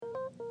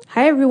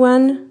Hi,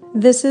 everyone.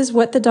 This is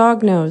What the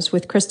Dog Knows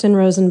with Kristen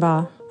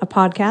Rosenbaugh, a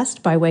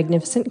podcast by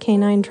Magnificent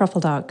Canine Truffle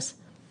Dogs.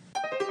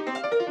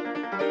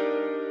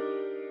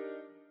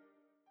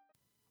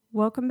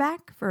 Welcome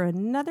back for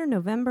another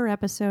November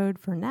episode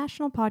for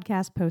National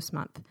Podcast Post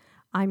Month.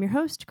 I'm your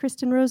host,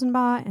 Kristen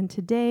Rosenbaugh, and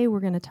today we're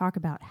going to talk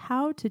about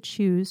how to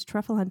choose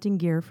truffle hunting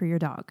gear for your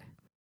dog.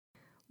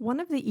 One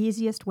of the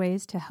easiest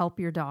ways to help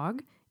your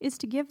dog is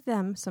to give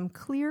them some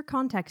clear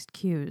context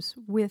cues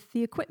with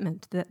the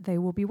equipment that they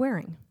will be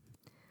wearing.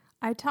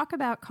 I talk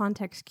about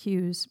context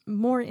cues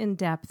more in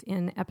depth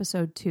in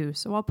episode 2,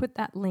 so I'll put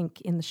that link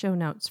in the show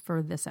notes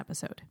for this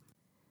episode.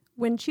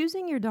 When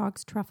choosing your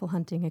dog's truffle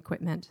hunting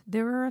equipment,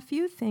 there are a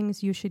few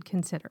things you should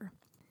consider.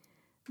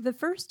 The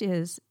first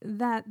is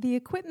that the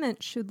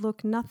equipment should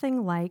look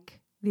nothing like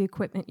the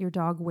equipment your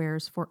dog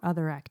wears for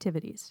other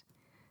activities.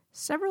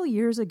 Several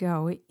years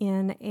ago,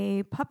 in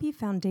a puppy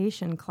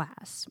foundation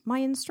class, my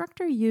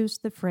instructor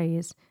used the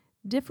phrase,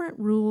 "different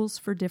rules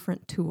for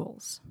different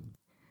tools."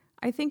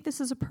 I think this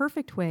is a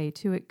perfect way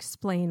to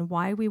explain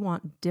why we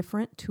want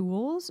different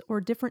tools or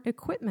different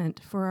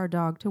equipment for our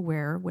dog to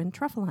wear when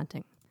truffle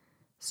hunting.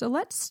 So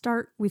let's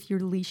start with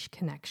your leash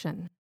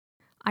connection.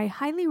 I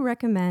highly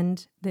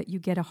recommend that you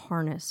get a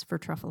harness for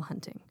truffle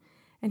hunting,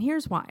 and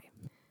here's why.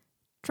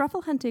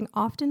 Truffle hunting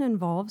often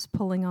involves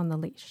pulling on the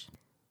leash.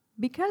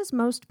 Because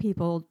most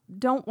people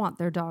don't want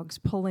their dogs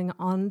pulling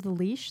on the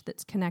leash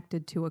that's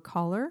connected to a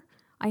collar,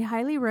 I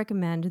highly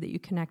recommend that you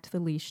connect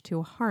the leash to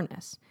a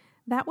harness.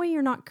 That way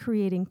you're not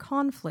creating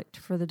conflict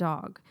for the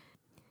dog.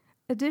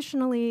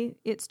 Additionally,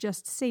 it's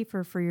just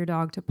safer for your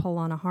dog to pull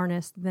on a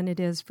harness than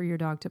it is for your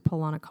dog to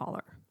pull on a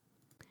collar.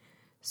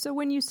 So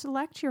when you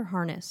select your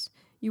harness,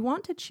 you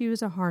want to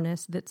choose a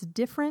harness that's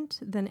different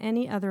than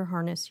any other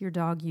harness your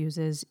dog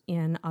uses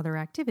in other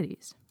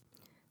activities.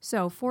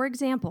 So, for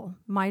example,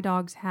 my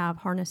dogs have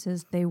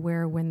harnesses they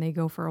wear when they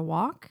go for a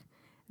walk.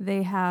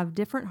 They have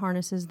different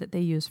harnesses that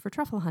they use for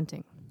truffle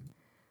hunting.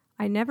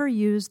 I never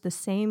use the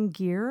same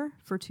gear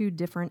for two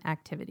different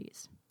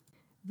activities.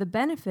 The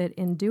benefit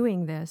in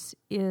doing this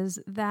is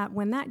that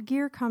when that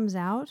gear comes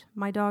out,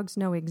 my dogs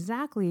know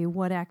exactly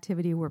what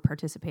activity we're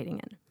participating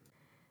in.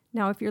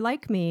 Now, if you're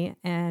like me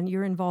and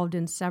you're involved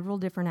in several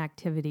different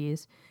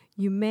activities,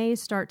 you may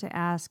start to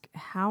ask,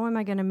 how am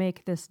I going to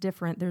make this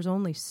different? There's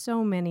only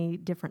so many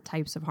different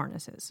types of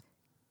harnesses.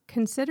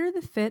 Consider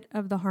the fit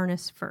of the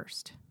harness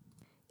first.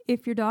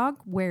 If your dog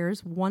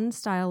wears one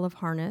style of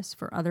harness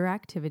for other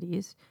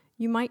activities,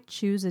 you might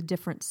choose a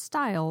different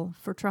style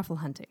for truffle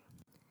hunting.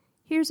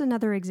 Here's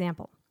another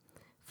example.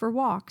 For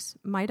walks,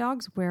 my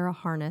dogs wear a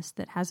harness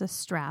that has a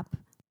strap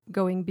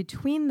going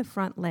between the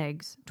front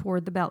legs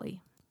toward the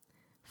belly.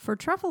 For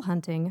truffle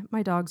hunting,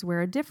 my dogs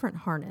wear a different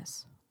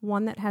harness,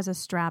 one that has a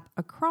strap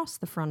across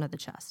the front of the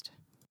chest.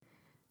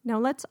 Now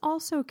let's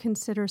also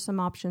consider some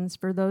options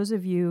for those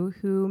of you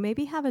who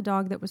maybe have a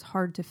dog that was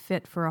hard to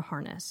fit for a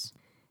harness.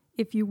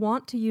 If you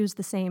want to use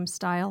the same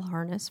style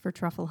harness for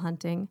truffle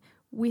hunting,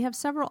 we have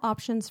several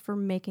options for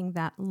making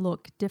that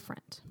look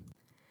different.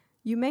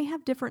 You may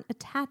have different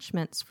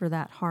attachments for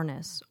that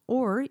harness,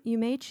 or you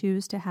may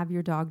choose to have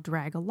your dog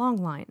drag a long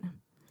line.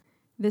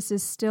 This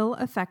is still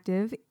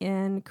effective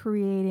in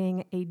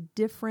creating a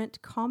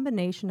different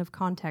combination of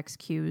context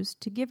cues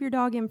to give your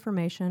dog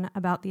information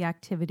about the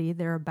activity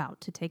they're about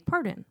to take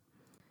part in.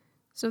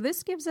 So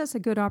this gives us a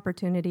good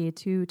opportunity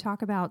to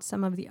talk about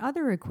some of the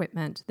other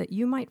equipment that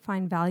you might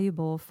find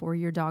valuable for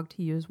your dog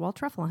to use while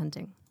truffle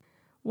hunting.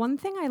 One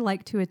thing I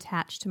like to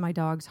attach to my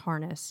dog's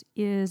harness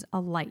is a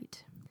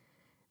light.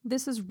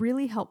 This is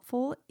really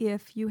helpful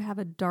if you have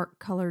a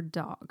dark-colored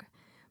dog.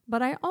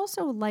 But I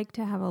also like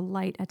to have a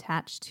light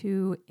attached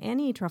to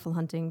any truffle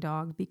hunting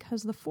dog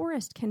because the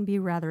forest can be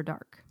rather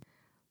dark.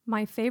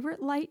 My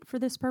favorite light for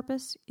this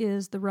purpose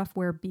is the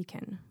Ruffwear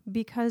Beacon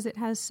because it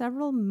has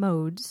several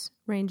modes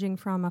ranging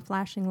from a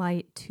flashing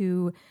light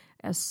to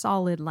a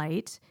solid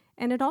light,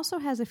 and it also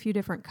has a few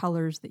different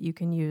colors that you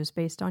can use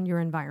based on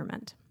your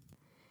environment.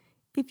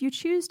 If you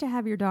choose to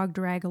have your dog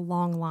drag a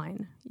long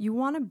line, you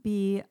want to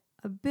be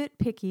a bit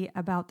picky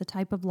about the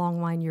type of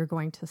long line you're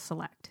going to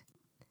select.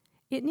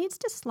 It needs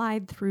to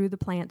slide through the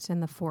plants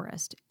in the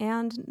forest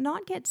and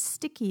not get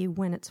sticky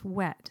when it's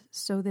wet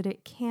so that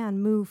it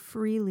can move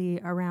freely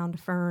around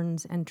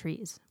ferns and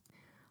trees.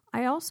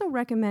 I also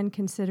recommend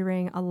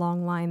considering a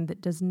long line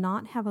that does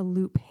not have a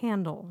loop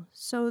handle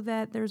so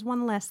that there's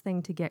one less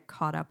thing to get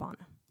caught up on.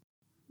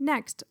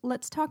 Next,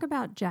 let's talk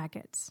about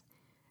jackets.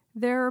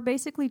 There are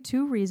basically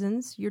two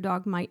reasons your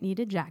dog might need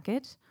a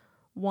jacket.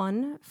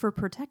 One, for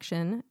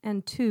protection,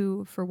 and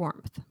two, for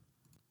warmth.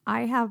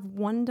 I have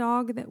one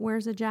dog that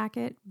wears a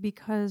jacket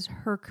because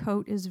her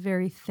coat is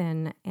very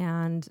thin,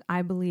 and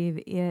I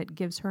believe it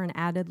gives her an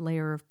added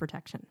layer of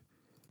protection.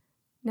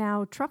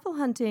 Now, truffle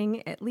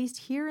hunting, at least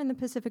here in the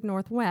Pacific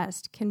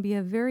Northwest, can be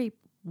a very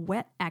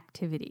wet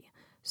activity.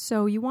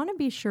 So you want to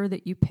be sure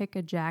that you pick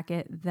a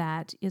jacket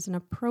that is an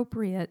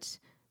appropriate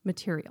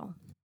material.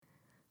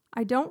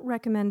 I don't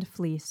recommend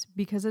fleece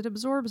because it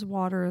absorbs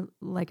water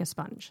like a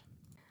sponge.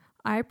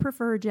 I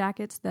prefer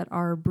jackets that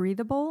are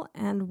breathable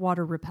and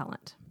water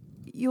repellent.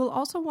 You'll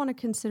also want to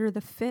consider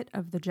the fit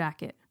of the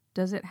jacket.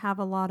 Does it have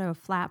a lot of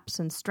flaps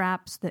and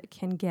straps that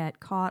can get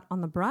caught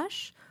on the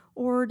brush?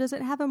 Or does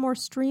it have a more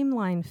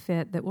streamlined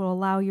fit that will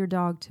allow your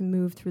dog to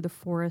move through the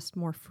forest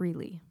more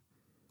freely?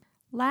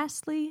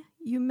 Lastly,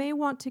 you may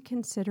want to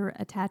consider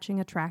attaching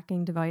a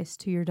tracking device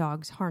to your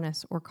dog's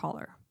harness or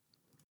collar.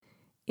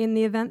 In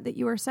the event that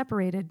you are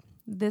separated,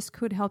 this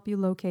could help you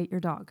locate your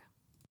dog.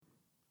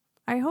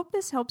 I hope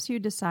this helps you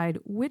decide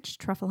which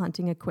truffle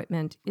hunting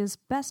equipment is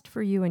best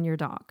for you and your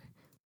dog.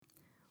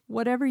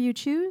 Whatever you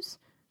choose,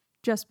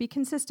 just be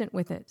consistent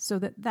with it so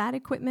that that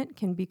equipment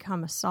can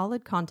become a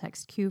solid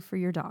context cue for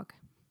your dog.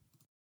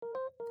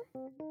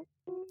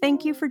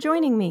 Thank you for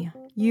joining me.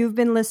 You've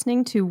been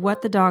listening to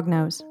What the Dog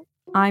Knows.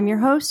 I'm your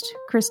host,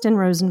 Kristen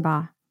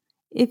Rosenbaugh.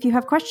 If you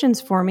have questions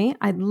for me,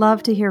 I'd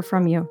love to hear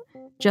from you.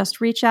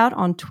 Just reach out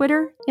on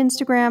Twitter,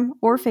 Instagram,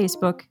 or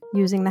Facebook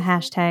using the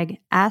hashtag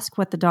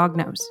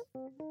AskWhatTheDogKnows.